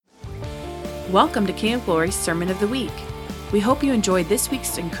Welcome to King of Glory's Sermon of the Week. We hope you enjoyed this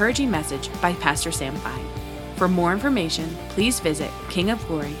week's encouraging message by Pastor Sam Fine. For more information, please visit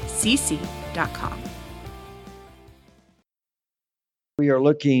kingofglorycc.com. We are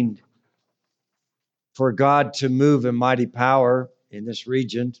looking for God to move in mighty power in this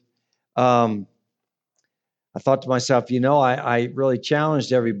region. I thought to myself, I really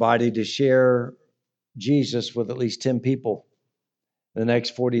challenged everybody to share Jesus with at least 10 people in the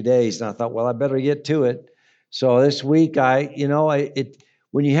next 40 days. And I thought, well, I better get to it. So this week, when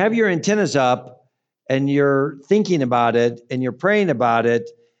you have your antennas up and you're thinking about it and you're praying about it,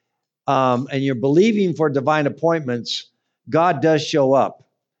 and you're believing for divine appointments, God does show up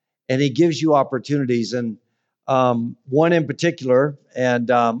and he gives you opportunities. And one in particular,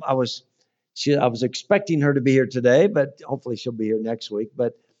 and I was expecting her to be here today, but hopefully she'll be here next week.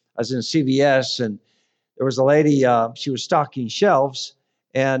 But I was in CVS and there was a lady, she was stocking shelves,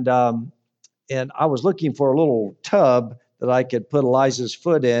 and I was looking for a little tub that I could put Eliza's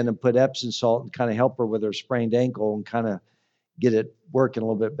foot in and put Epsom salt and kind of help her with her sprained ankle and kind of get it working a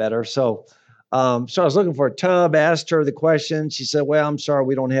little bit better. So I was looking for a tub, asked her the question. She said, well, I'm sorry,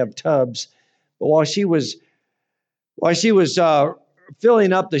 we don't have tubs. But while she was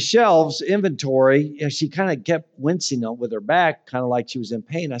filling up the shelves inventory, she kind of kept wincing with her back, kind of like she was in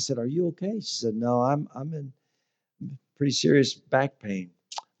pain. I said, are you okay? She said, no, I'm in pretty serious back pain.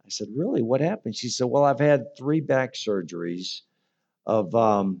 I said, really? What happened? She said, well, I've had 3 back surgeries of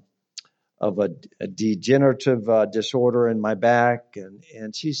a degenerative disorder in my back.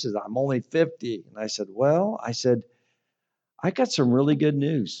 And she says, I'm only 50. And I said, I got some really good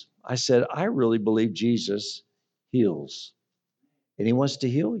news. I said, I really believe Jesus heals and he wants to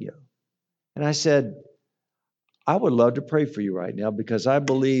heal you. And I said, I would love to pray for you right now because I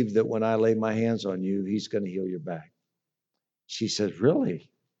believe that when I lay my hands on you, he's going to heal your back. She says, really?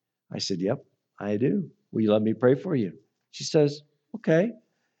 I said, yep, I do. Will you let me pray for you? She says, okay.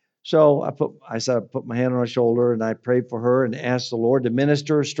 So I put my hand on her shoulder and I prayed for her and asked the Lord to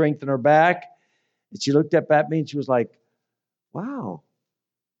minister, strengthen her back. And she looked up at me and she was like, wow,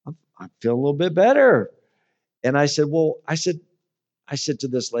 I'm feeling a little bit better. And I said, I said to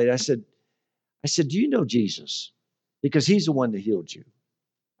this lady, I said, do you know Jesus? Because he's the one that healed you.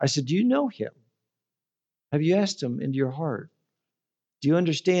 I said, do you know him? Have you asked him into your heart? Do you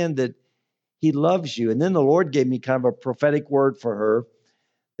understand that he loves you? And then the Lord gave me kind of a prophetic word for her,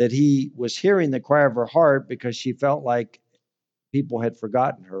 that he was hearing the cry of her heart because she felt like people had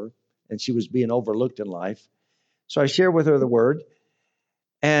forgotten her and she was being overlooked in life. So I shared with her the word.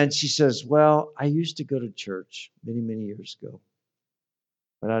 And she says, well, I used to go to church many, many years ago,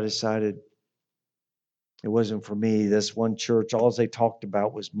 but I decided it wasn't for me. This one church, all they talked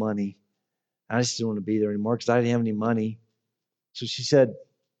about was money. I just didn't want to be there anymore because I didn't have any money. So she said,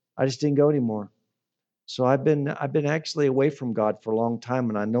 I just didn't go anymore. So I've been actually away from God for a long time,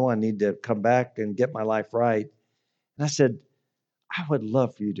 and I know I need to come back and get my life right. And I said, I would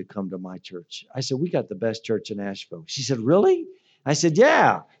love for you to come to my church. I said, we got the best church in Asheville. She said, really? I said,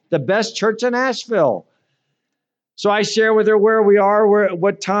 yeah, the best church in Asheville. So I share with her where we are,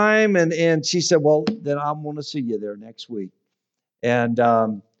 what time, and she said, well, then I'm going to see you there next week. And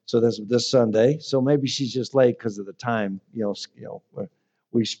so this Sunday. So maybe she's just late because of the time.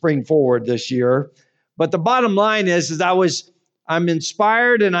 We spring forward this year. But the bottom line is I'm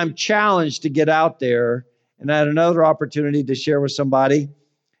inspired and I'm challenged to get out there. And I had another opportunity to share with somebody.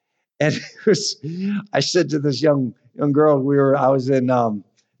 And I said to this young girl, I was in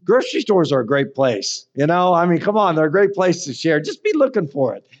grocery stores are a great place. Come on, they're a great place to share. Just be looking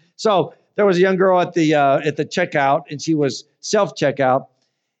for it. So there was a young girl at the checkout, and she was self-checkout.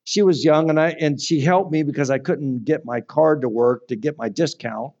 She was young, and she helped me because I couldn't get my card to work to get my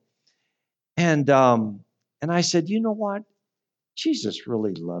discount. And I said, you know what? Jesus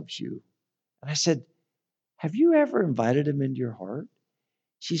really loves you. And I said, have you ever invited him into your heart?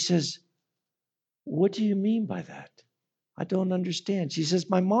 She says, what do you mean by that? I don't understand. She says,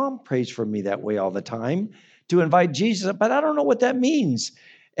 my mom prays for me that way all the time to invite Jesus, but I don't know what that means.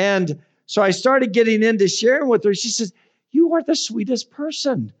 And so I started getting into sharing with her. She says, you are the sweetest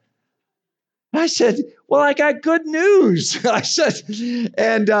person. I said, well, I got good news. I said,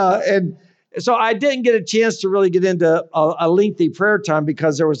 and so I didn't get a chance to really get into a lengthy prayer time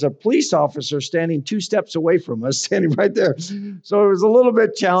because there was a police officer standing 2 steps away from us, standing right there. So it was a little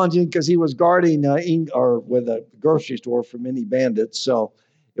bit challenging because he was guarding with a grocery store from any bandits. So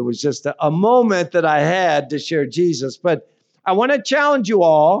it was just a moment that I had to share Jesus. But I want to challenge you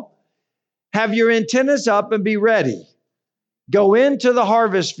all, have your antennas up and be ready. Go into the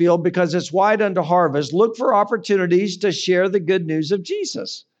harvest field because it's wide unto harvest. Look for opportunities to share the good news of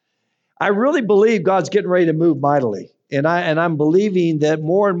Jesus. I really believe God's getting ready to move mightily. And I'm believing that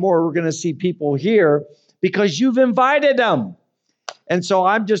more and more we're going to see people here because you've invited them. And so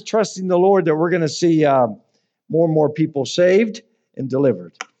I'm just trusting the Lord that we're going to see more and more people saved and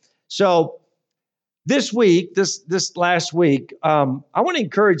delivered. So this week, this last week, I want to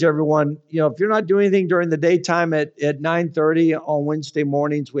encourage everyone, if you're not doing anything during the daytime at 9:30 on Wednesday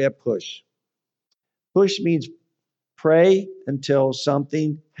mornings, we have push. Push means pray until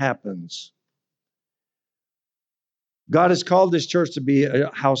something happens. God has called this church to be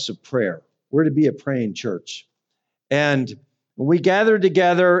a house of prayer. We're to be a praying church. And we gathered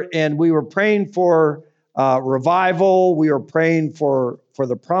together and we were praying for revival. We were praying for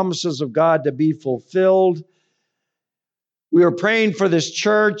the promises of God to be fulfilled. We were praying for this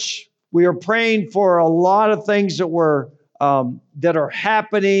church. We were praying for a lot of things that are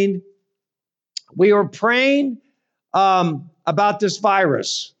happening. We were praying about this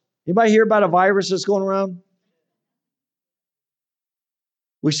virus. Anybody hear about a virus that's going around?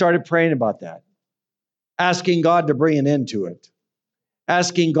 We started praying about that, asking God to bring an end to it,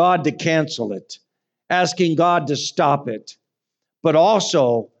 asking God to cancel it, asking God to stop it, but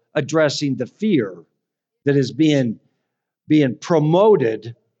also addressing the fear that is being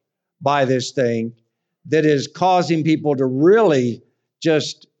promoted by this thing that is causing people to really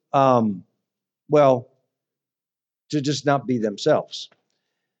just, to just not be themselves.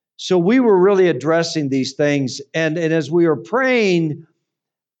 So we were really addressing these things. And as we were praying,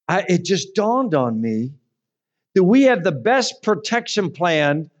 it just dawned on me that we have the best protection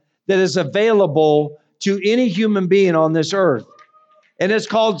plan that is available to any human being on this earth. And it's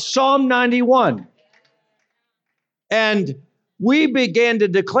called Psalm 91. And we began to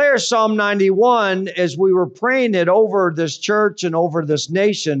declare Psalm 91 as we were praying it over this church and over this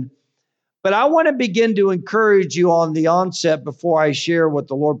nation. But I want to begin to encourage you on the onset before I share what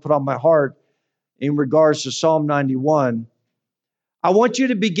the Lord put on my heart in regards to Psalm 91. I want you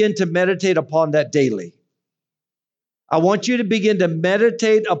to begin to meditate upon that daily. I want you to begin to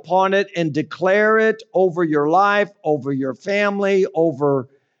meditate upon it and declare it over your life, over your family, over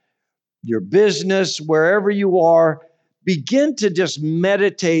your business, wherever you are. Begin to just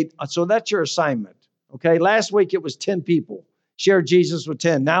meditate. So that's your assignment. Okay. Last week it was 10 people. Share Jesus with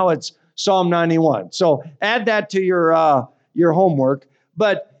 10. Now it's Psalm 91. So add that to your homework.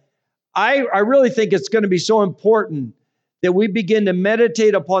 But I really think it's going to be so important that we begin to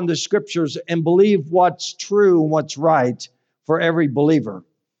meditate upon the scriptures and believe what's true and what's right for every believer.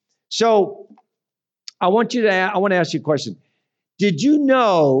 So I want to ask you a question. Did you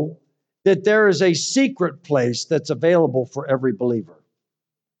know that there is a secret place that's available for every believer?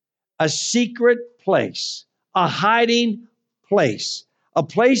 A secret place, a hiding place, a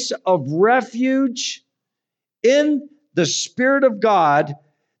place of refuge in the Spirit of God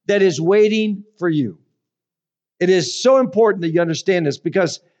that is waiting for you. It is so important that you understand this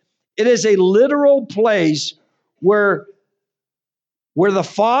because it is a literal place where the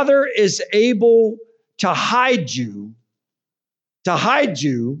Father is able to hide you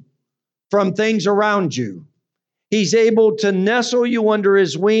from things around you. He's able to nestle you under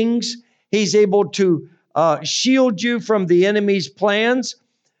his wings. He's able to shield you from the enemy's plans,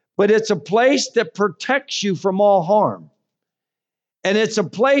 but it's a place that protects you from all harm. And it's a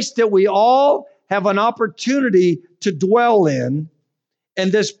place that we all have an opportunity to dwell in.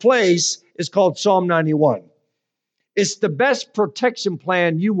 And this place is called Psalm 91. It's the best protection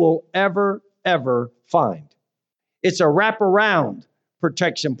plan you will ever find. It's a wraparound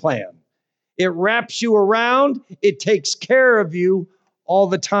protection plan. It wraps you around. It takes care of you all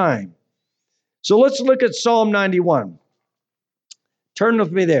the time. So let's look at Psalm 91. Turn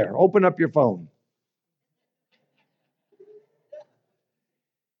with me there. Open up your phone.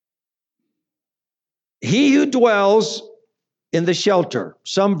 He who dwells in the shelter.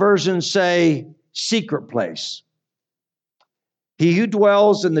 Some versions say secret place. He who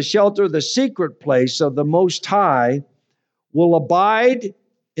dwells in the shelter, the secret place of the Most High, will abide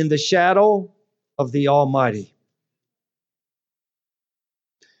in the shadow of the Almighty.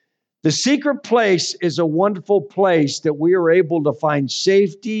 The secret place is a wonderful place that we are able to find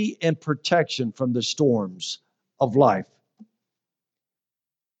safety and protection from the storms of life.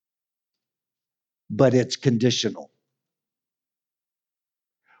 But it's conditional.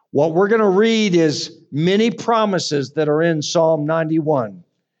 What we're going to read is many promises that are in Psalm 91.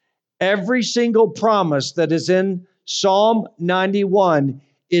 Every single promise that is in Psalm 91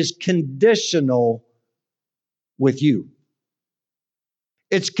 is conditional with you.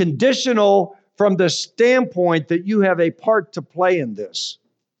 It's conditional from the standpoint that you have a part to play in this.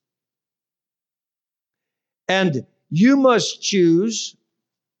 And you must choose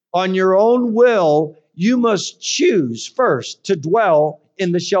on your own will, you must choose first to dwell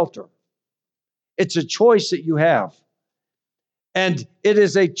in the shelter. It's a choice that you have. And it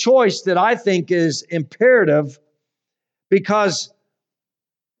is a choice that I think is imperative, because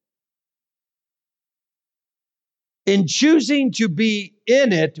in choosing to be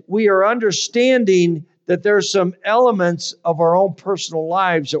in it, we are understanding that there's some elements of our own personal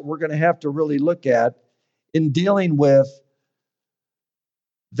lives that we're going to have to really look at in dealing with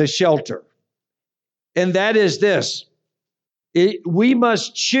the shelter. And that is this: we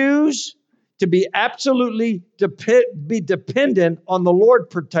must choose to be absolutely dependent on the Lord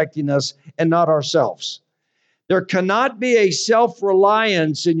protecting us and not ourselves. There cannot be a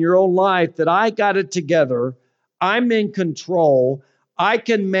self-reliance in your own life that I got it together, I'm in control, I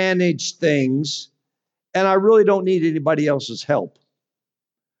can manage things, and I really don't need anybody else's help.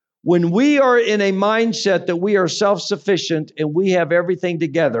 When we are in a mindset that we are self-sufficient and we have everything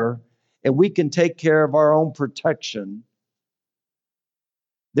together and we can take care of our own protection,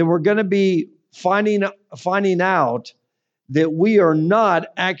 then we're going to be finding out that we are not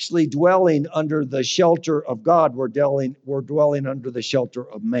actually dwelling under the shelter of God. We're dwelling under the shelter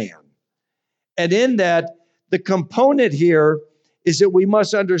of man. And in that, the component here is that we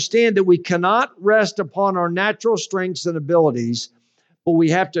must understand that we cannot rest upon our natural strengths and abilities, but we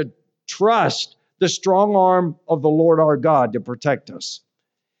have to trust the strong arm of the Lord our God to protect us.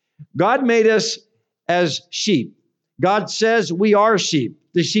 God made us as sheep. God says we are sheep,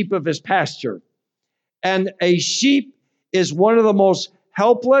 the sheep of his pasture. And a sheep is one of the most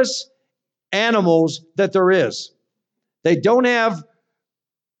helpless animals that there is. They don't have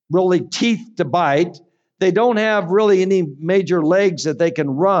really teeth to bite. They don't have really any major legs that they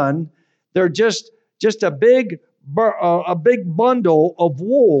can run. They're just a big bundle of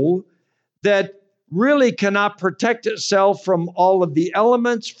wool that really cannot protect itself from all of the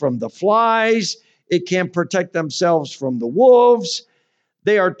elements, from the flies. It can't protect themselves from the wolves.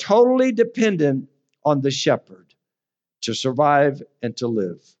 They are totally dependent on the shepherd to survive and to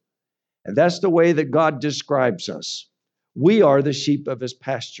live. And that's the way that God describes us. We are the sheep of his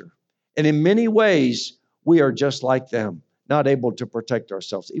pasture. And in many ways, we are just like them, not able to protect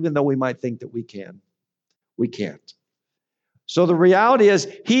ourselves, even though we might think that we can. We can't. So the reality is,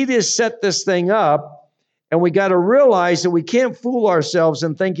 he just set this thing up, and we got to realize that we can't fool ourselves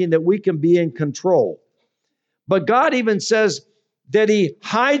in thinking that we can be in control. But God even says that he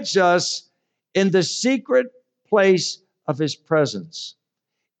hides us in the secret place of his presence.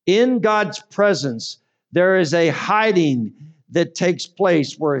 In God's presence, there is a hiding that takes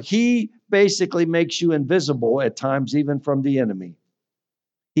place where he basically makes you invisible at times, even from the enemy.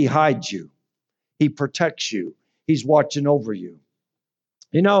 He hides you. He protects you. He's watching over you.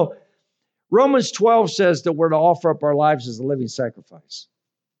 You know, Romans 12 says that we're to offer up our lives as a living sacrifice.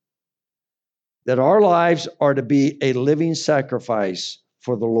 That our lives are to be a living sacrifice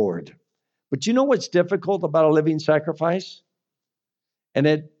for the Lord. But you know what's difficult about a living sacrifice? And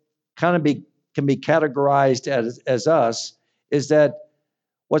it kind of can be categorized as us, is that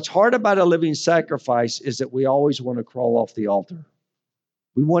what's hard about a living sacrifice is that we always want to crawl off the altar.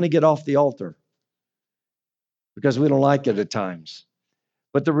 We want to get off the altar because we don't like it at times.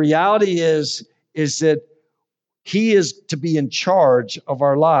 But the reality is that he is to be in charge of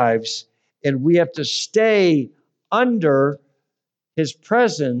our lives, and we have to stay under his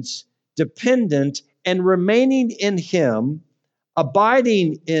presence, dependent and remaining in him,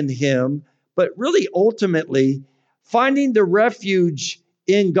 abiding in him, but really ultimately finding the refuge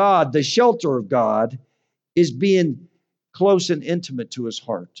in God, the shelter of God, is being close and intimate to his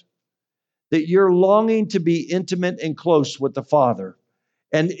heart. That you're longing to be intimate and close with the Father.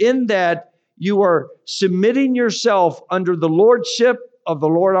 And in that, you are submitting yourself under the lordship of the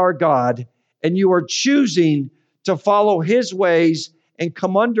Lord our God, and you are choosing to follow his ways and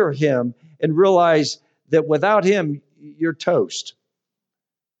come under him and realize that without him, you're toast.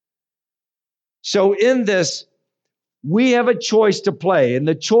 So in this, we have a choice to play, and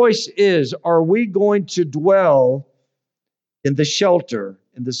the choice is, are we going to dwell in the shelter,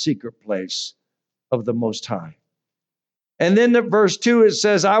 in the secret place of the Most High? And then at verse 2, it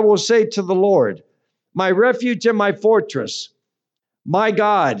says, I will say to the Lord, my refuge and my fortress, my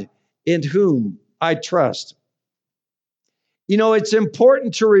God, in whom I trust. You know, it's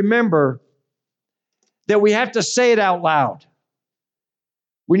important to remember that we have to say it out loud.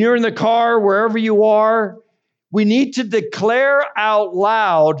 When you're in the car, wherever you are, we need to declare out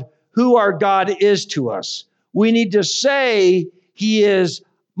loud who our God is to us. We need to say, he is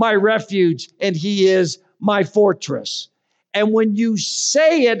my refuge and he is my fortress. And when you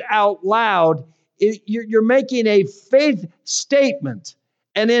say it out loud, you're making a faith statement.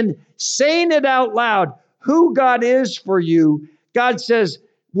 And in saying it out loud, who God is for you, God says,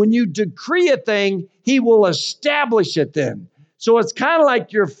 when you decree a thing, he will establish it then. So it's kind of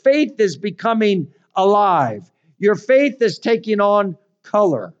like your faith is becoming alive. Your faith is taking on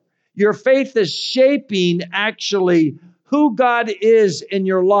color. Your faith is shaping actually who God is in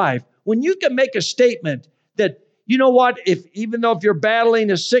your life. When you can make a statement that, you know what, even though if you're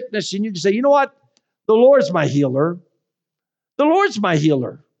battling a sickness and you can say, you know what, the Lord's my healer. The Lord's my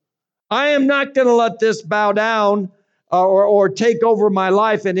healer. I am not going to let this bow down or take over my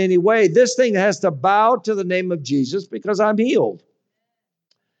life in any way. This thing has to bow to the name of Jesus because I'm healed.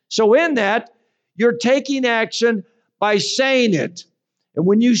 So in that, you're taking action by saying it. And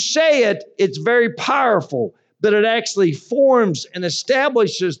when you say it, it's very powerful, but it actually forms and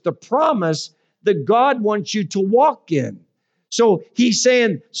establishes the promise that God wants you to walk in. So he's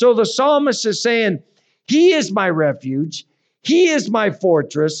saying, so the psalmist is saying, he is my refuge. He is my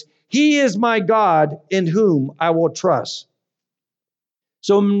fortress. He is my God in whom I will trust.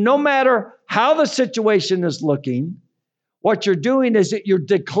 So no matter how the situation is looking, what you're doing is that you're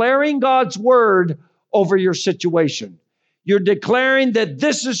declaring God's word over your situation. You're declaring that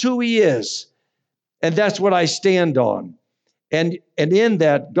this is who he is. And that's what I stand on. And in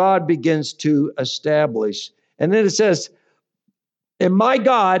that, God begins to establish. And then it says, and my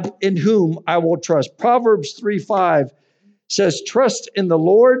God in whom I will trust. Proverbs 3:5 says, trust in the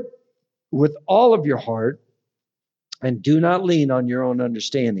Lord with all of your heart and do not lean on your own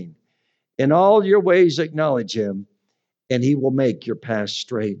understanding. In all your ways acknowledge him, and he will make your path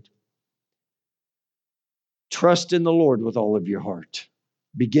straight. Trust in the Lord with all of your heart.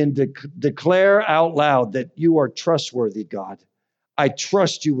 Begin to declare out loud that you are trustworthy, God. I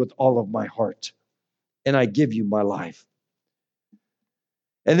trust you with all of my heart, and I give you my life.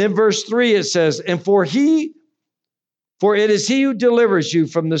 And then verse 3, it says, and for it is he who delivers you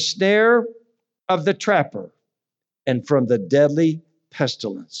from the snare of the trapper and from the deadly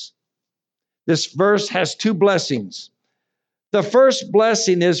pestilence. This verse has two blessings. The first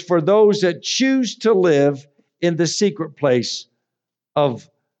blessing is for those that choose to live in the secret place of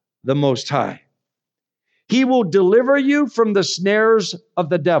the Most High. He will deliver you from the snares of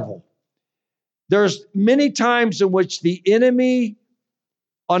the devil. There's many times in which the enemy,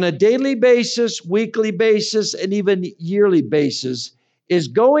 on a daily basis, weekly basis, and even yearly basis, is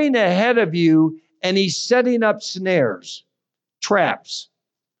going ahead of you, and he's setting up snares, traps,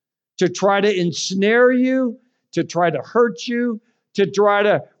 to try to ensnare you, to try to hurt you, to try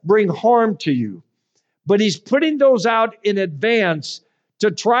to bring harm to you. But he's putting those out in advance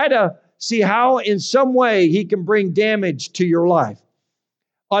to try to see how in some way he can bring damage to your life.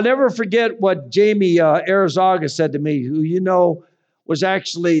 I'll never forget what Jamie Arizaga said to me, who was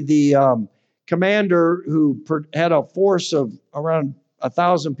actually the commander who had a force of around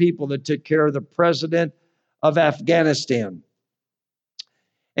 1,000 people that took care of the president of Afghanistan.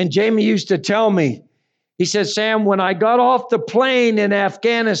 And Jamie used to tell me, he said, Sam, when I got off the plane in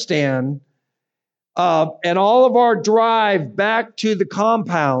Afghanistan, and all of our drive back to the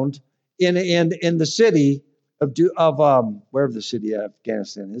compound in the city of wherever the city of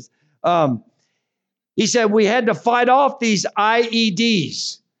Afghanistan is, he said we had to fight off these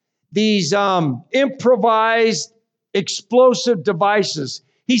IEDs, these improvised explosive devices.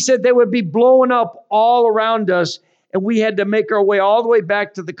 He said they would be blowing up all around us, and we had to make our way all the way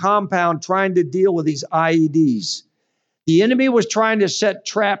back to the compound trying to deal with these IEDs. The enemy was trying to set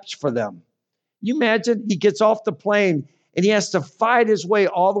traps for them. You imagine he gets off the plane and he has to fight his way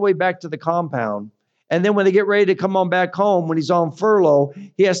all the way back to the compound. And then when they get ready to come on back home, when he's on furlough,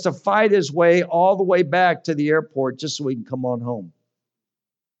 he has to fight his way all the way back to the airport just so he can come on home.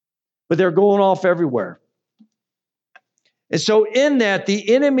 But they're going off everywhere. And so in that,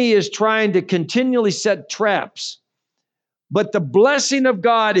 the enemy is trying to continually set traps. But the blessing of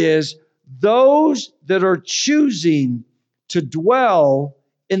God is those that are choosing to dwell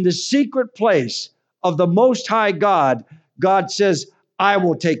in the secret place of the Most High God, God says, I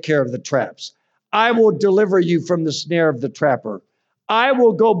will take care of the traps. I will deliver you from the snare of the trapper. I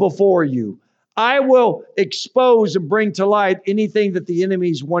will go before you. I will expose and bring to light anything that the enemy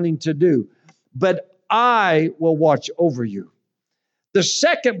is wanting to do. But I will watch over you. The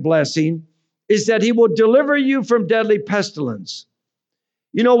second blessing is that he will deliver you from deadly pestilence.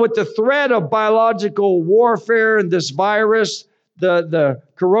 With the threat of biological warfare and this virus, the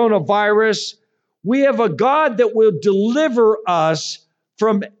coronavirus, we have a God that will deliver us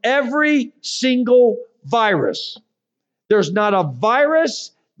from every single virus. There's not a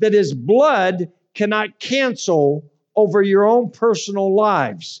virus that his blood cannot cancel over your own personal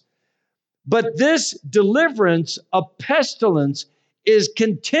lives. But this deliverance of pestilence is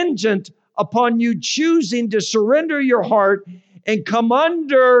contingent upon you choosing to surrender your heart and come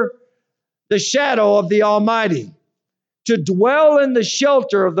under the shadow of the Almighty, to dwell in the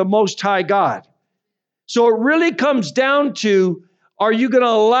shelter of the Most High God. So it really comes down to, are you going to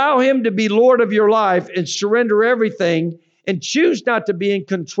allow him to be Lord of your life and surrender everything and choose not to be in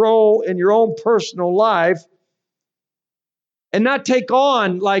control in your own personal life and not take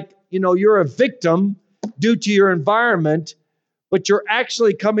on like, you're a victim due to your environment, but you're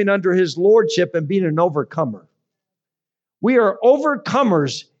actually coming under his lordship and being an overcomer. We are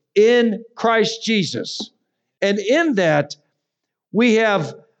overcomers in Christ Jesus. And in that, we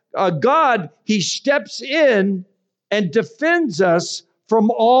have God, he steps in and defends us from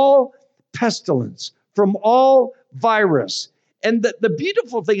all pestilence, from all virus. And the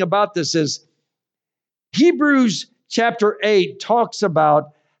beautiful thing about this is Hebrews chapter 8 talks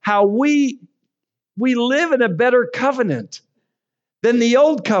about how we live in a better covenant than the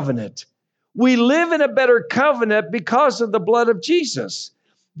old covenant. We live in a better covenant because of the blood of Jesus.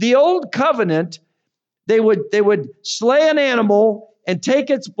 The old covenant, they would slay an animal and take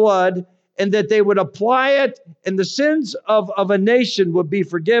its blood, and that they would apply it, and the sins of a nation would be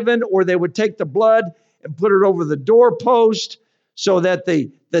forgiven, or they would take the blood and put it over the doorpost so that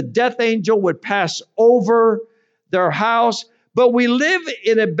the death angel would pass over their house. But we live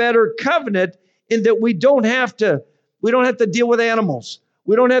in a better covenant in that we don't have to deal with animals.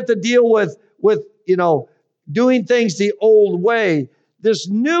 We don't have to deal with doing things the old way. This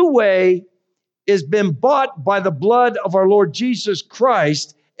new way has been bought by the blood of our Lord Jesus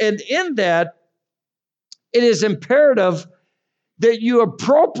Christ. And in that, it is imperative that you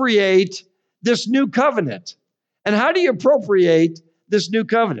appropriate this new covenant. And how do you appropriate this new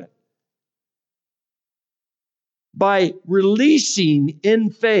covenant? By releasing in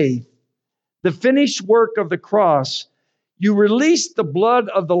faith the finished work of the cross. You release the blood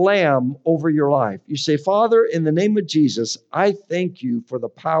of the Lamb over your life. You say, Father, in the name of Jesus, I thank you for the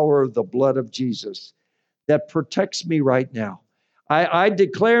power of the blood of Jesus that protects me right now. I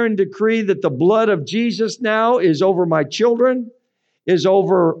declare and decree that the blood of Jesus now is over my children, is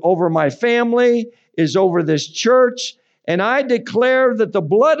over my family, is over this church. And I declare that the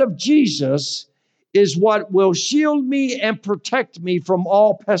blood of Jesus is what will shield me and protect me from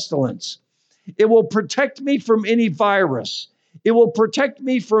all pestilence. It will protect me from any virus. It will protect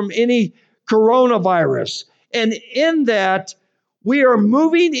me from any coronavirus. And in that, we are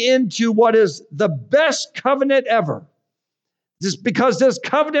moving into what is the best covenant ever. Just because this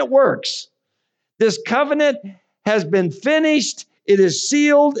covenant works. This covenant has been finished. It is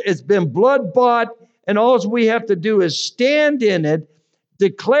sealed. It's been blood bought. And all we have to do is stand in it,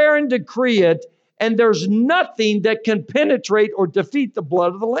 declare and decree it, and there's nothing that can penetrate or defeat the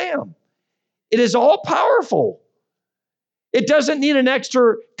blood of the Lamb. It is all powerful. It doesn't need an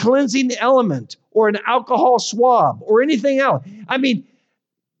extra cleansing element or an alcohol swab or anything else. I mean,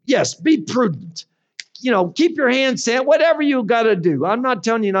 yes, be prudent. Keep your hands sanitized, whatever you got to do. I'm not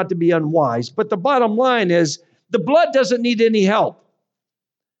telling you not to be unwise, but the bottom line is the blood doesn't need any help.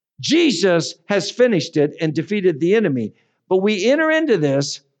 Jesus has finished it and defeated the enemy. But we enter into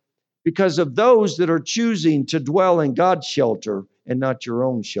this because of those that are choosing to dwell in God's shelter and not your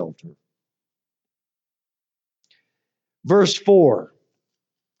own shelter. Verse 4,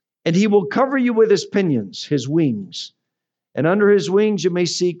 and he will cover you with his pinions, his wings, and under his wings you may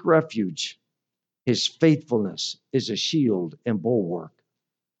seek refuge. His faithfulness is a shield and bulwark.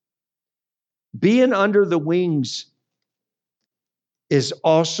 Being under the wings is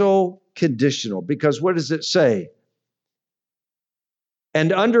also conditional, because what does it say?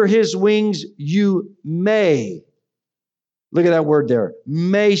 And under his wings you may, look at that word there,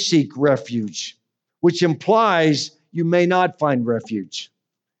 may seek refuge, which implies you may not find refuge.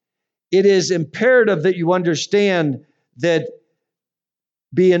 It is imperative that you understand that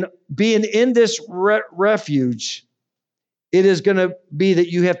being in this refuge, it is going to be that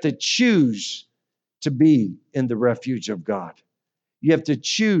you have to choose to be in the refuge of God. You have to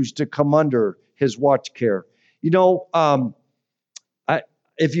choose to come under his watch care.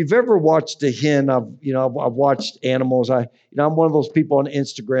 If you've ever watched a hen, I've watched animals. I'm one of those people on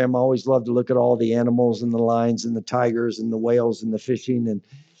Instagram. I always love to look at all the animals and the lions and the tigers and the whales and the fishing. And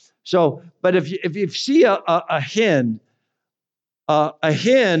so, but if you see a hen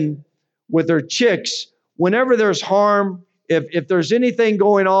with her chicks, whenever there's harm, if there's anything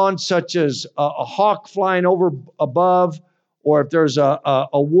going on, such as a hawk flying over above, or if there's a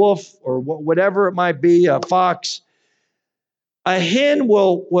wolf or whatever it might be, a fox, a hen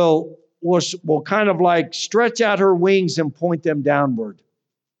will kind of like stretch out her wings and point them downward.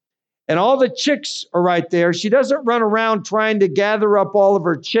 And all the chicks are right there. She doesn't run around trying to gather up all of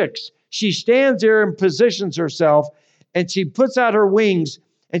her chicks. She stands there and positions herself, and she puts out her wings,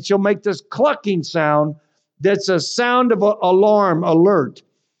 and she'll make this clucking sound that's a sound of an alarm, alert.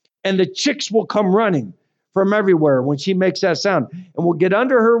 And the chicks will come running from everywhere when she makes that sound, and will get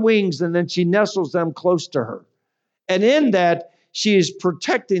under her wings, and then she nestles them close to her. And in that, she is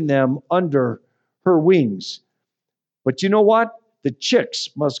protecting them under her wings. But you know what? The chicks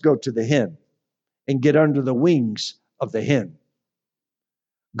must go to the hen and get under the wings of the hen.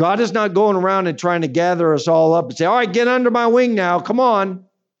 God is not going around and trying to gather us all up and say, all right, get under my wing now. Come on.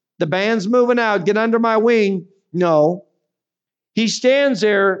 The band's moving out. Get under my wing. No. He stands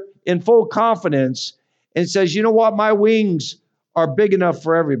there in full confidence and says, you know what? My wings are big enough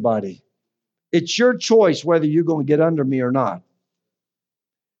for everybody. It's your choice whether you're going to get under me or not.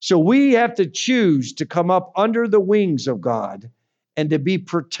 So we have to choose to come up under the wings of God and to be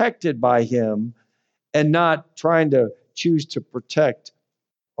protected by him, and not trying to choose to protect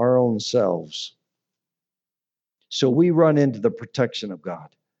our own selves. So we run into the protection of God.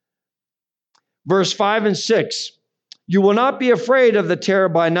 Verse 5 and 6, you will not be afraid of the terror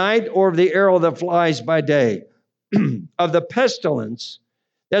by night, or of the arrow that flies by day, of the pestilence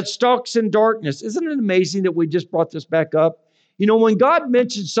that stalks in darkness. Isn't it amazing that we just brought this back up? You know, when God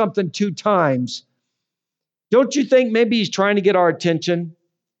mentions something 2 times, don't you think maybe he's trying to get our attention?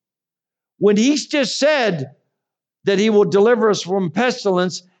 When he's just said that he will deliver us from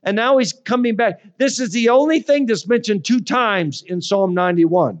pestilence, and now he's coming back. This is the only thing that's mentioned 2 times in Psalm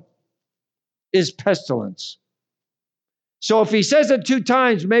 91, is pestilence. So if he says it 2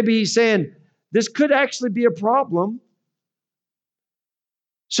 times, maybe he's saying, this could actually be a problem.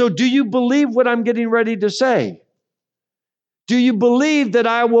 So do you believe what I'm getting ready to say? Do you believe that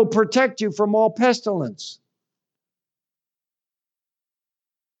I will protect you from all pestilence?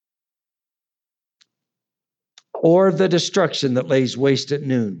 Or the destruction that lays waste at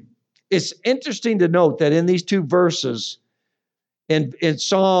noon. It's interesting to note that in these 2 verses, in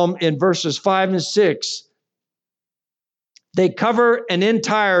Psalm, in verses 5 and 6, they cover an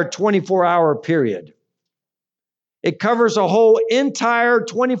entire 24-hour period. It covers a whole entire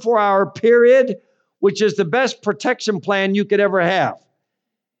 24-hour period, which is the best protection plan you could ever have.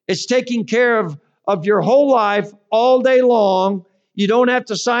 It's taking care of your whole life all day long. You don't have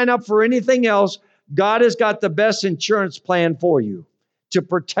to sign up for anything else. God has got the best insurance plan for you to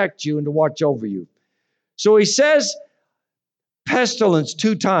protect you and to watch over you. So he says pestilence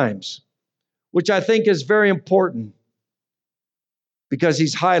 2 times, which I think is very important because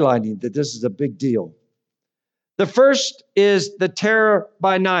he's highlighting that this is a big deal. The first is the terror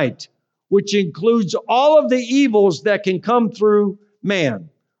by night, which includes all of the evils that can come through man: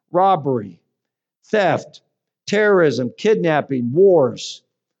 robbery, theft, terrorism, kidnapping, wars.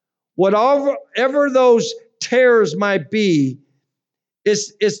 Whatever those terrors might be,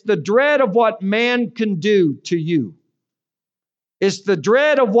 it's the dread of what man can do to you. It's the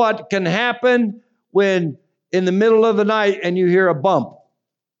dread of what can happen when in the middle of the night and you hear a bump.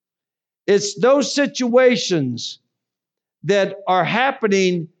 It's those situations that are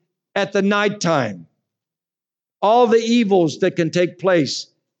happening at the nighttime. All the evils that can take place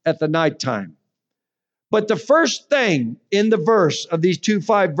at the nighttime. But the first thing in the verse of these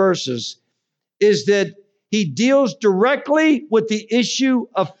 5 verses is that he deals directly with the issue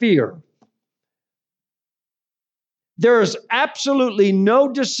of fear. There is absolutely no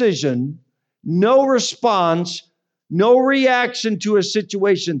decision, no response, no reaction to a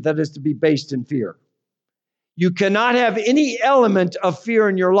situation that is to be based in fear. You cannot have any element of fear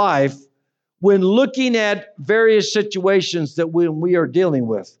in your life when looking at various situations that we are dealing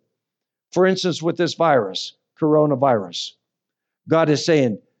with. For instance, with this virus, coronavirus, God is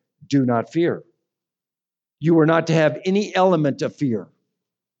saying, do not fear. You are not to have any element of fear.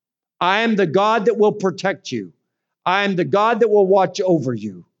 I am the God that will protect you. I am the God that will watch over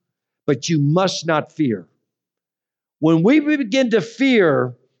you, but you must not fear. When we begin to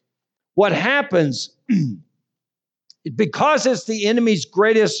fear, what happens, because it's the enemy's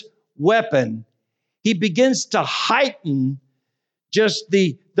greatest weapon, he begins to heighten just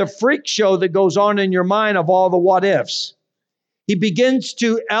the freak show that goes on in your mind of all the what ifs. He begins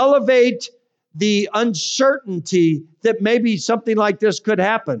to elevate the uncertainty that maybe something like this could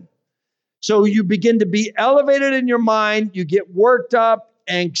happen. So you begin to be elevated in your mind. You get worked up,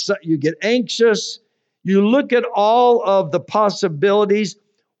 you get anxious. You look at all of the possibilities.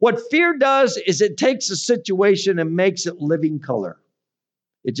 What fear does is it takes a situation and makes it living color.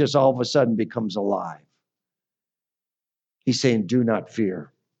 It just all of a sudden becomes alive. He's saying, do not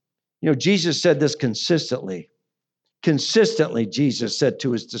fear. You know, Jesus said this consistently. consistently, Jesus said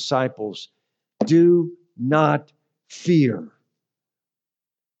to his disciples, do not fear.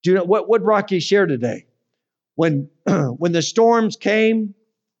 Do you know what Rocky shared today? When the storms came,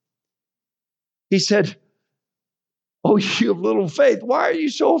 he said, oh, you have little faith. Why are you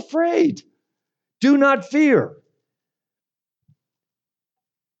so afraid? Do not fear.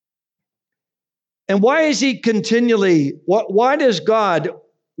 And why is he continually, why does God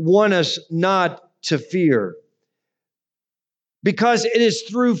want us not to fear? Because it is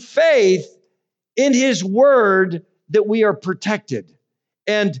through faith in his word that we are protected.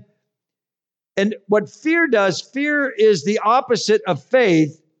 And what fear does, fear is the opposite of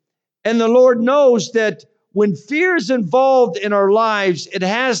faith. And the Lord knows that when fear is involved in our lives, it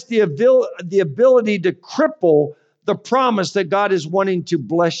has the ability to cripple the promise that God is wanting to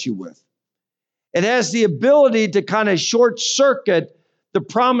bless you with. It has the ability to kind of short circuit the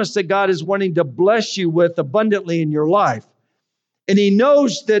promise that God is wanting to bless you with abundantly in your life. And he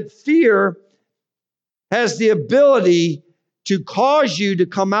knows that fear has the ability to cause you to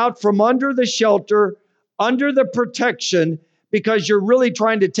come out from under the shelter, under the protection, because you're really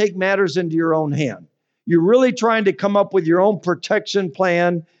trying to take matters into your own hand. You're really trying to come up with your own protection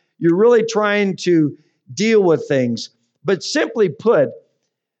plan. You're really trying to deal with things. But simply put,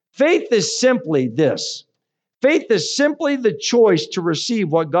 faith is simply this. Faith is simply the choice to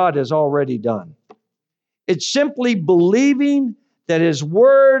receive what God has already done. It's simply believing that his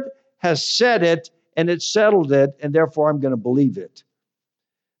word has said it and it settled it, and therefore I'm going to believe it.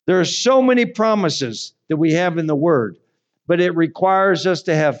 There are so many promises that we have in the word, but it requires us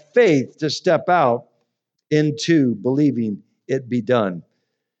to have faith to step out into believing it be done.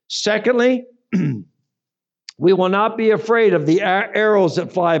 Secondly, we will not be afraid of the arrows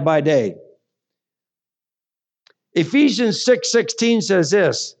that fly by day. Ephesians 6:16 says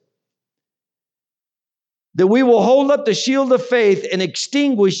this, that we will hold up the shield of faith and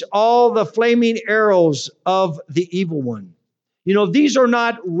extinguish all the flaming arrows of the evil one. You know, these are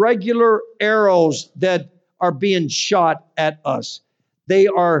not regular arrows that are being shot at us. They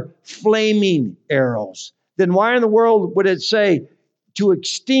are flaming arrows. Then why in the world would it say to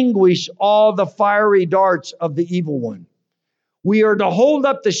extinguish all the fiery darts of the evil one? We are to hold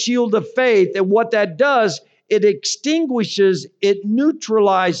up the shield of faith, and what that does, it extinguishes, it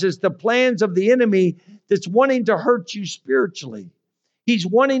neutralizes the plans of the enemy that's wanting to hurt you spiritually. He's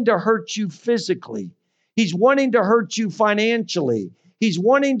wanting to hurt you physically. He's wanting to hurt you financially. He's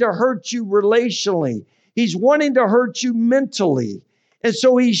wanting to hurt you relationally. He's wanting to hurt you mentally. And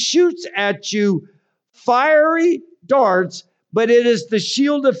so he shoots at you fiery darts, but it is the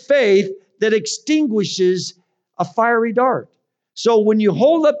shield of faith that extinguishes a fiery dart. So when you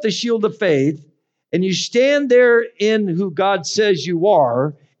hold up the shield of faith and you stand there in who God says you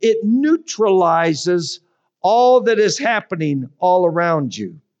are, it neutralizes all that is happening all around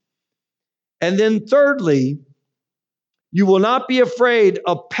you. And then thirdly, you will not be afraid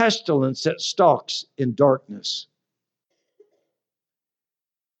of pestilence that stalks in darkness.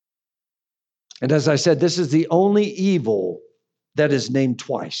 And as I said, this is the only evil that is named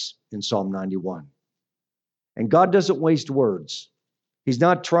twice in Psalm 91. And God doesn't waste words. He's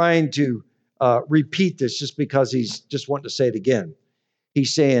not trying to repeat this just because he's just wanting to say it again.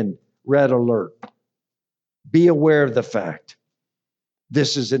 He's saying, red alert. Be aware of the fact.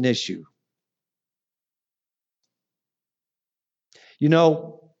 This is an issue. You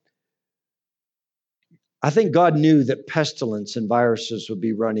know, I think God knew that pestilence and viruses would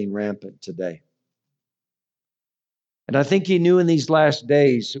be running rampant today. And I think he knew in these last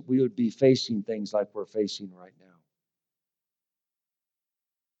days that we would be facing things like we're facing right now.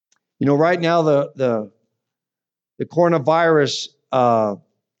 You know, right now the coronavirus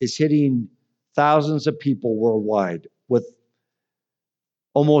is hitting thousands of people worldwide with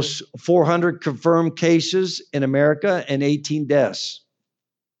almost 400 confirmed cases in America and 18 deaths.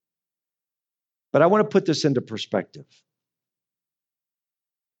 But I want to put this into perspective.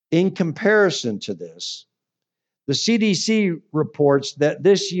 In comparison to this, the CDC reports that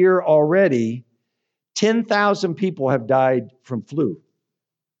this year already, 10,000 people have died from flu.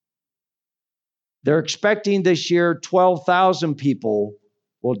 They're expecting this year 12,000 people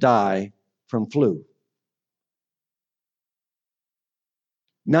will die from flu.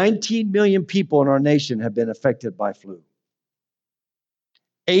 19 million people in our nation have been affected by flu.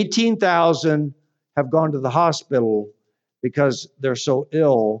 18,000 have gone to the hospital because they're so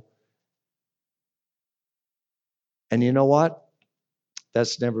ill. And you know what?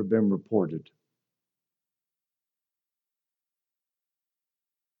 That's never been reported.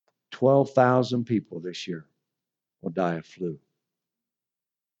 12,000 people this year will die of flu.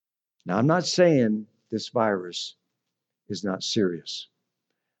 Now, I'm not saying this virus is not serious.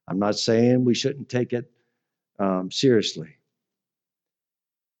 I'm not saying we shouldn't take it seriously.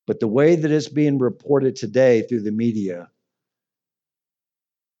 But the way that it's being reported today through the media,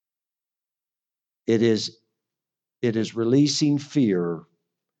 it is releasing fear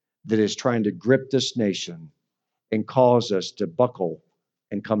that is trying to grip this nation and cause us to buckle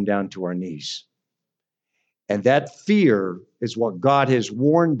and come down to our knees. And that fear is what God has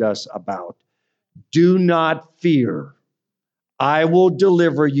warned us about. Do not fear. I will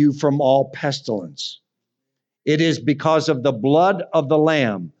deliver you from all pestilence. It is because of the blood of the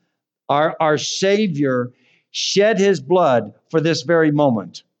Lamb. Our Savior shed his blood for this very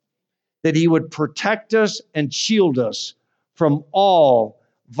moment, that he would protect us and shield us from all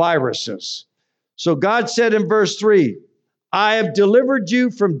viruses. So God said in verse 3, I have delivered you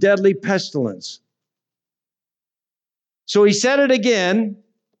from deadly pestilence. So he said it again,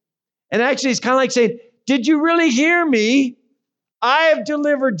 and actually it's kind of like saying, did you really hear me? I have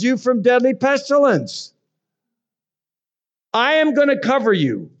delivered you from deadly pestilence. I am going to cover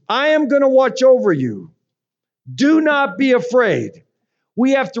you. I am going to watch over you. Do not be afraid.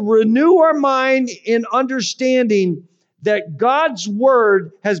 We have to renew our mind in understanding that God's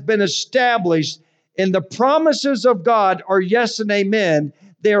word has been established and the promises of God are yes and amen.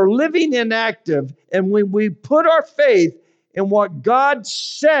 They are living and active. And when we put our faith in what God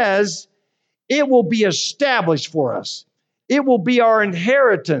says, it will be established for us. It will be our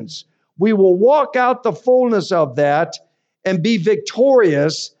inheritance. We will walk out the fullness of that and be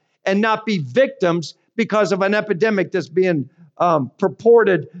victorious and not be victims because of an epidemic that's being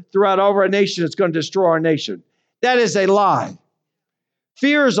purported throughout all of our nation. It's going to destroy our nation. That is a lie.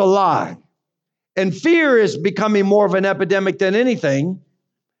 Fear is a lie. And fear is becoming more of an epidemic than anything.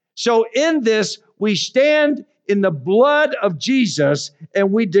 So in this, we stand in the blood of Jesus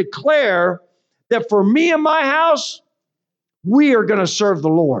and we declare that for me and my house, we are going to serve the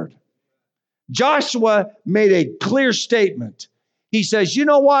Lord. Joshua made a clear statement. He says, you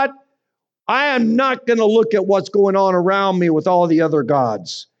know what? I am not going to look at what's going on around me with all the other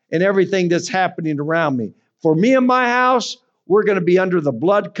gods and everything that's happening around me. For me and my house, we're going to be under the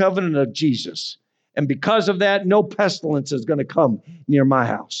blood covenant of Jesus. And because of that, no pestilence is going to come near my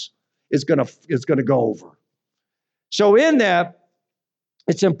house. It's going to go over. So in that,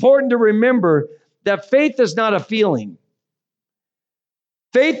 it's important to remember that faith is not a feeling.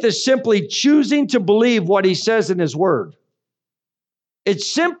 Faith is simply choosing to believe what he says in his word.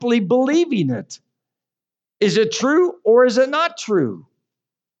 It's simply believing it. Is it true or is it not true?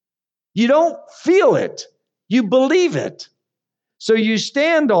 You don't feel it. You believe it. So you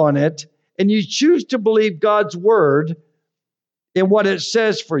stand on it and you choose to believe God's word in what it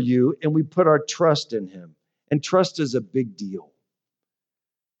says for you, and we put our trust in him. And trust is a big deal.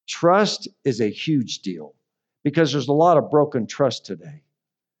 Trust is a huge deal because there's a lot of broken trust today.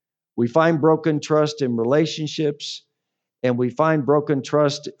 We find broken trust in relationships, and we find broken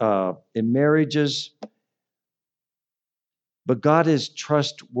trust in marriages. But God is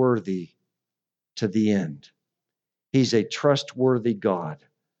trustworthy to the end. He's a trustworthy God.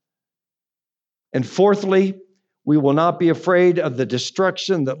 And fourthly, we will not be afraid of the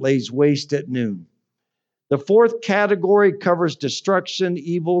destruction that lays waste at noon. The fourth category covers destruction,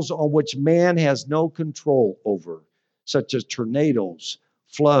 evils on which man has no control over, such as tornadoes,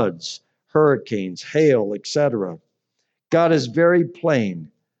 floods, hurricanes, hail, etc. God is very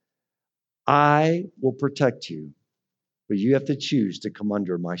plain. I will protect you, but you have to choose to come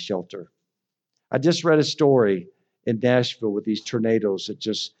under my shelter. I just read a story in Nashville with these tornadoes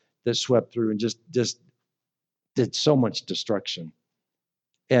that swept through and just did so much destruction.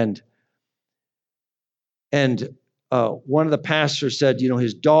 And one of the pastors said,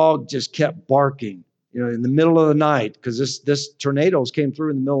 his dog just kept barking, in the middle of the night, because this tornadoes came through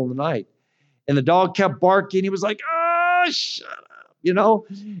in the middle of the night. And the dog kept barking. He was like, shut up,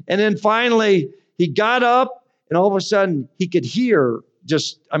 And then finally he got up and all of a sudden he could hear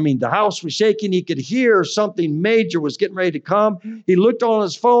the house was shaking. He could hear something major was getting ready to come. He looked on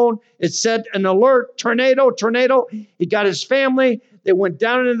his phone. It said an alert, tornado. He got his family. They went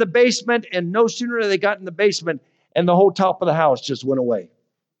down into the basement, and no sooner did they got in the basement and the whole top of the house just went away.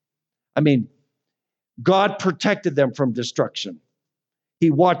 God protected them from destruction.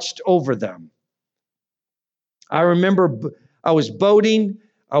 He watched over them. I remember I was boating.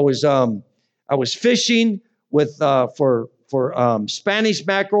 I was fishing with for Spanish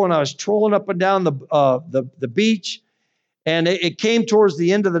mackerel, and I was trolling up and down the beach. And it came towards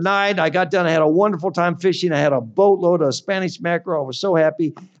the end of the night. I got done. I had a wonderful time fishing. I had a boatload of Spanish mackerel. I was so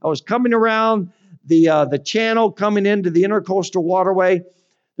happy. I was coming around the channel, coming into the intercoastal waterway.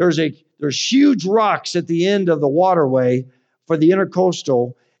 there's huge rocks at the end of the waterway for the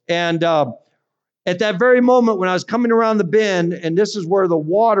intercoastal. And at that very moment when I was coming around the bend, and this is where the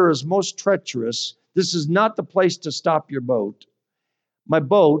water is most treacherous, this is not the place to stop your boat. My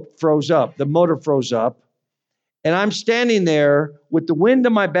boat froze up. The motor froze up. And I'm standing there with the wind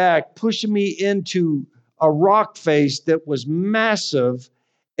in my back, pushing me into a rock face that was massive.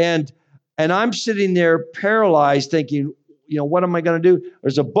 And I'm sitting there paralyzed thinking, what am I going to do?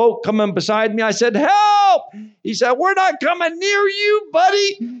 There's a boat coming beside me. I said, help! He said, we're not coming near you,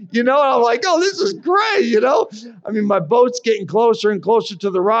 buddy. And I'm like, oh, this is great, I mean, my boat's getting closer and closer to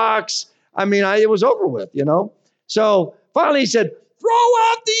the rocks. I mean, it was over with, So finally he said, throw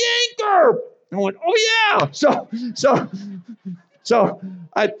out the anchor. I went, oh yeah. So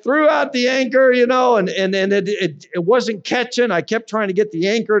I threw out the anchor, and it wasn't catching. I kept trying to get the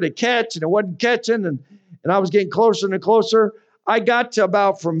anchor to catch, and it wasn't catching. And I was getting closer and closer. I got to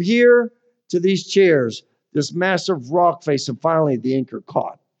about from here to these chairs, this massive rock face, and finally the anchor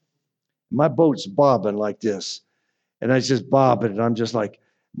caught. My boat's bobbing like this. And I just bobbing, and I'm just like,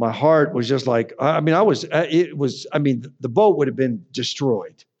 my heart was just like, the boat would have been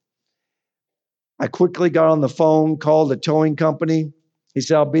destroyed. I quickly got on the phone, called the towing company. He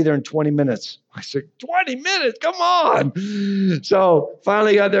said, I'll be there in 20 minutes. I said, 20 minutes? Come on. So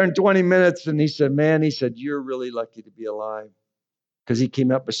finally got there in 20 minutes. And he said, you're really lucky to be alive. Because he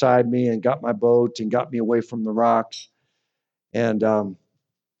came up beside me and got my boat and got me away from the rocks. And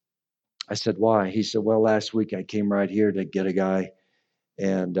I said, why? He said, well, last week I came right here to get a guy.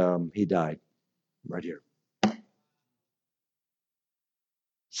 And he died right here.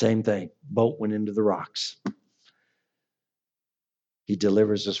 Same thing. Boat went into the rocks. He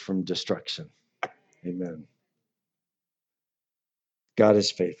delivers us from destruction. Amen. God is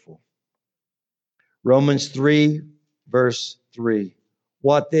faithful. Romans 3, verse 3.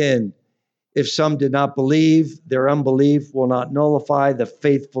 What then? If some did not believe, their unbelief will not nullify the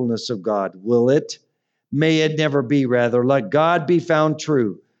faithfulness of God, will it? May it never be, rather. Let God be found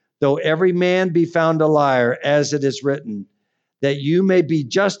true, though every man be found a liar, as it is written, that you may be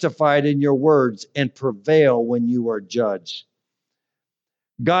justified in your words and prevail when you are judged.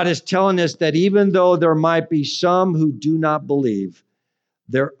 God is telling us that even though there might be some who do not believe,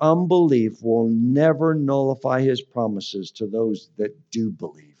 their unbelief will never nullify his promises to those that do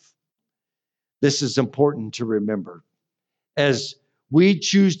believe. This is important to remember. As we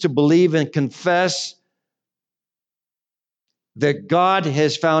choose to believe and confess that God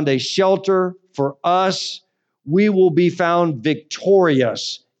has found a shelter for us, we will be found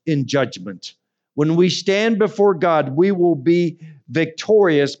victorious in judgment. When we stand before God, we will be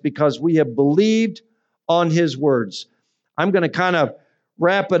victorious because we have believed on his words. I'm going to kind of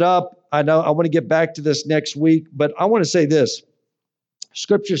wrap it up. I know I want to get back to this next week, but I want to say this.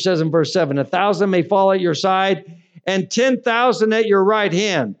 Scripture says in verse 7, 1,000 may fall at your side and 10,000 at your right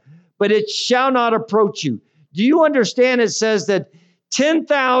hand, but it shall not approach you. Do you understand? It says that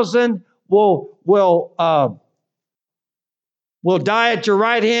 10,000 will die at your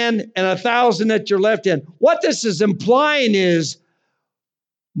right hand and 1,000 at your left hand. What this is implying is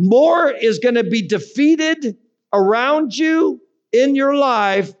more is going to be defeated around you in your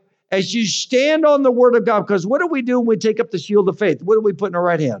life as you stand on the word of God. Because what do we do when we take up the shield of faith? What do we put in our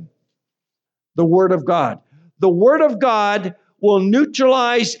right hand? The word of God. The word of God will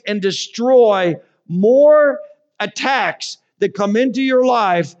neutralize and destroy more attacks that come into your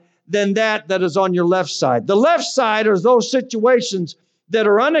life than that is on your left side. The left side are those situations that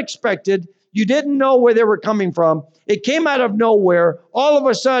are unexpected. You didn't know where they were coming from. It came out of nowhere. All of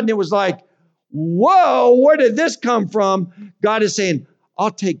a sudden, it was like, whoa, where did this come from? God is saying,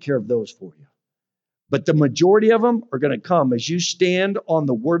 I'll take care of those for you. But the majority of them are going to come as you stand on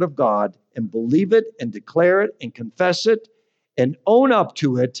the word of God and believe it and declare it and confess it and own up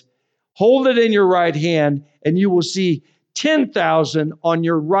to it. Hold it in your right hand, and you will see 10,000 on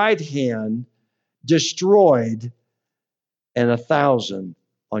your right hand destroyed and 1,000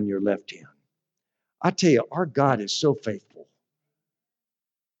 on your left hand. I tell you, our God is so faithful.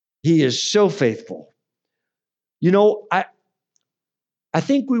 He is so faithful. You know, I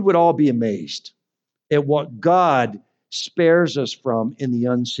think we would all be amazed at what God spares us from in the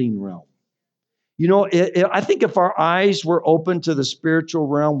unseen realm. You know, I think if our eyes were open to the spiritual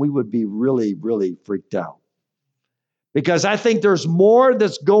realm, we would be really, really freaked out. Because I think there's more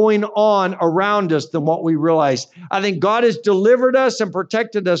that's going on around us than what we realize. I think God has delivered us and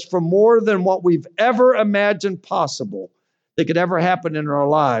protected us from more than what we've ever imagined possible that could ever happen in our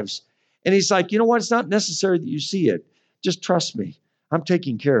lives. And he's like, you know what? It's not necessary that you see it. Just trust me. I'm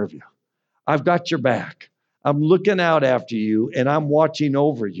taking care of you. I've got your back. I'm looking out after you, and I'm watching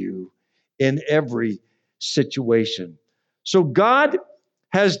over you in every situation. So God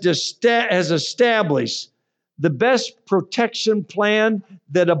has established the best protection plan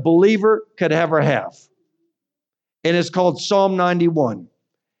that a believer could ever have. And it's called Psalm 91.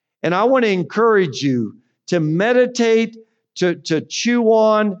 And I want to encourage you to meditate, to chew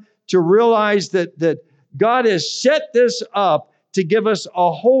on, to realize that God has set this up to give us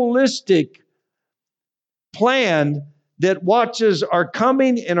a holistic plan that watches our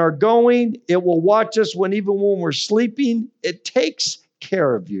coming and our going. It will watch us even when we're sleeping. It takes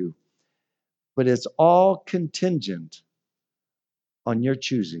care of you. But it's all contingent on your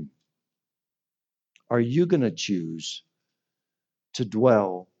choosing. Are you going to choose to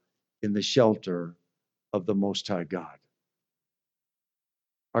dwell in the shelter of the Most High God?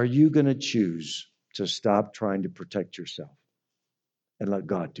 Are you going to choose to stop trying to protect yourself and let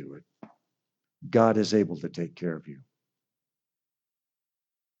God do it? God is able to take care of you.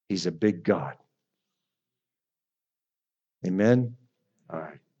 He's a big God. Amen? All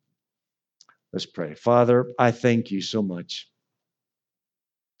right. Let's pray. Father, I thank you so much.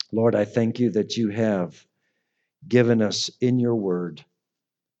 Lord, I thank you that you have given us in your word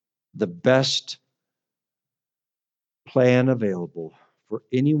the best plan available for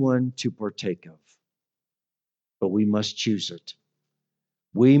anyone to partake of. But we must choose it.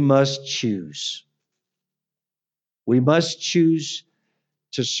 We must choose. We must choose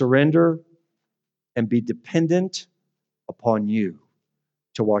to surrender and be dependent upon you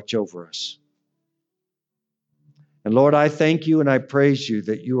to watch over us. And Lord, I thank you and I praise you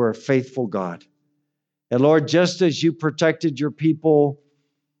that you are a faithful God. And Lord, just as you protected your people,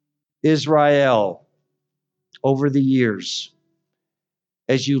 Israel, over the years,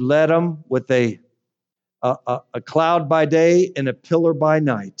 as you led them with a cloud by day and a pillar by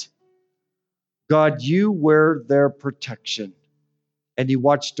night, God, you were their protection and you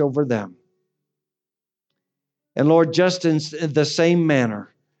watched over them. And Lord, just in the same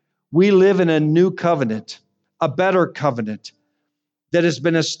manner, we live in a new covenant, a better covenant that has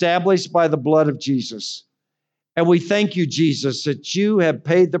been established by the blood of Jesus. And we thank you, Jesus, that you have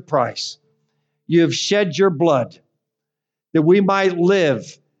paid the price. You have shed your blood that we might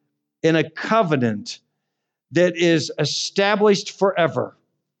live in a covenant that is established forever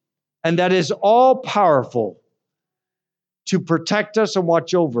and that is all powerful to protect us and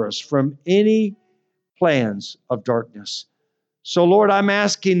watch over us from any plans of darkness. So, Lord, I'm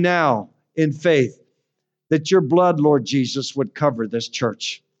asking now in faith that your blood, Lord Jesus, would cover this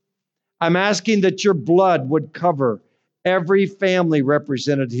church. I'm asking that your blood would cover every family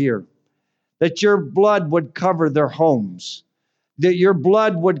represented here, that your blood would cover their homes, that your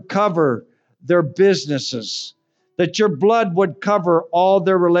blood would cover their businesses, that your blood would cover all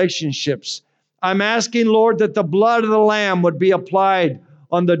their relationships. I'm asking, Lord, that the blood of the Lamb would be applied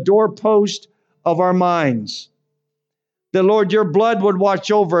on the doorpost of our minds. That, Lord, your blood would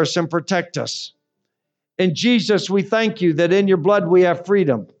watch over us and protect us. And Jesus, we thank you that in your blood we have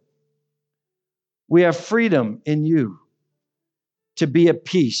freedom. We have freedom in you to be at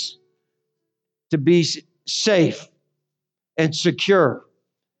peace, to be safe and secure.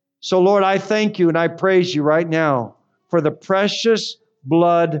 So, Lord, I thank you and I praise you right now for the precious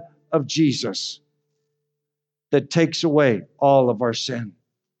blood of Jesus that takes away all of our sin.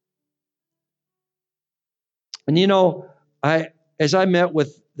 And you know, as I met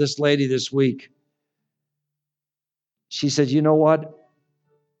with this lady this week, she said, you know what?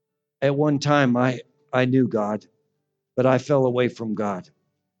 At one time, I knew God, but I fell away from God.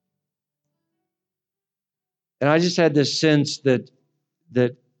 And I just had this sense that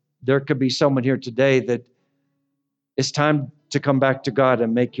there could be someone here today that it's time to come back to God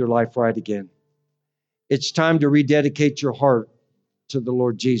and make your life right again. It's time to rededicate your heart to the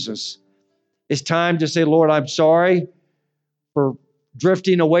Lord Jesus. It's time to say, Lord, I'm sorry for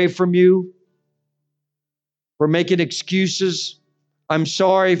drifting away from you, for making excuses. I'm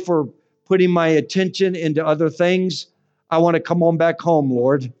sorry for putting my attention into other things. I want to come on back home,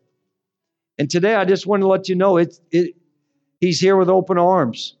 Lord. And today I just want to let you know He's here with open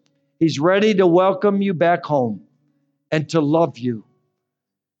arms. He's ready to welcome you back home and to love you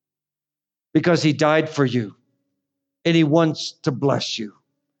because he died for you and he wants to bless you.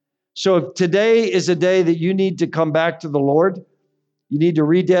 So if today is a day that you need to come back to the Lord, you need to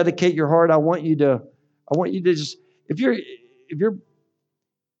rededicate your heart. I want you to just, if you're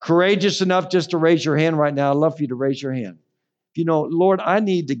courageous enough just to raise your hand right now, I'd love for you to raise your hand. If you know, Lord, I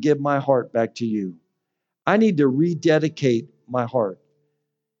need to give my heart back to you. I need to rededicate my heart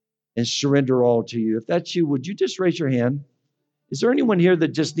and surrender all to you. If that's you, would you just raise your hand? Is there anyone here that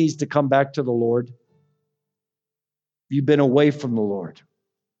just needs to come back to the Lord? you've been away from the Lord,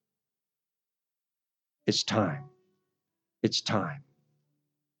 it's time. It's time.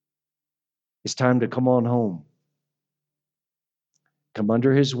 It's time to come on home. Come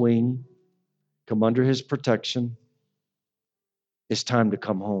under his wing. Come under his protection. It's time to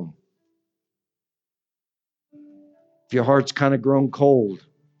come home. If your heart's kind of grown cold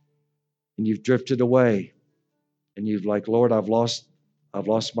and you've drifted away and you've like, Lord, I've lost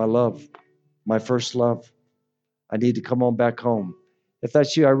my love, my first love. I need to come on back home. If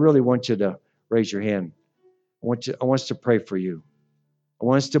that's you, I really want you to raise your hand. I want us to pray for you. I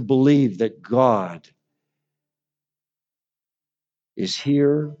want us to believe that God is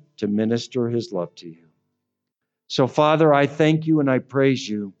here to minister his love to you. So, Father, I thank you and I praise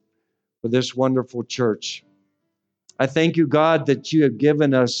you for this wonderful church. I thank you, God, that you have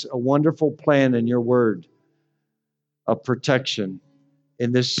given us a wonderful plan in your word of protection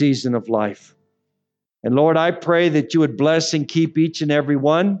in this season of life. And Lord, I pray that you would bless and keep each and every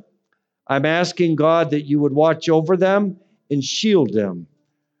one. I'm asking, God, that you would watch over them and shield them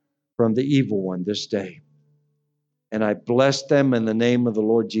from the evil one this day. And I bless them in the name of the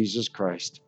Lord Jesus Christ.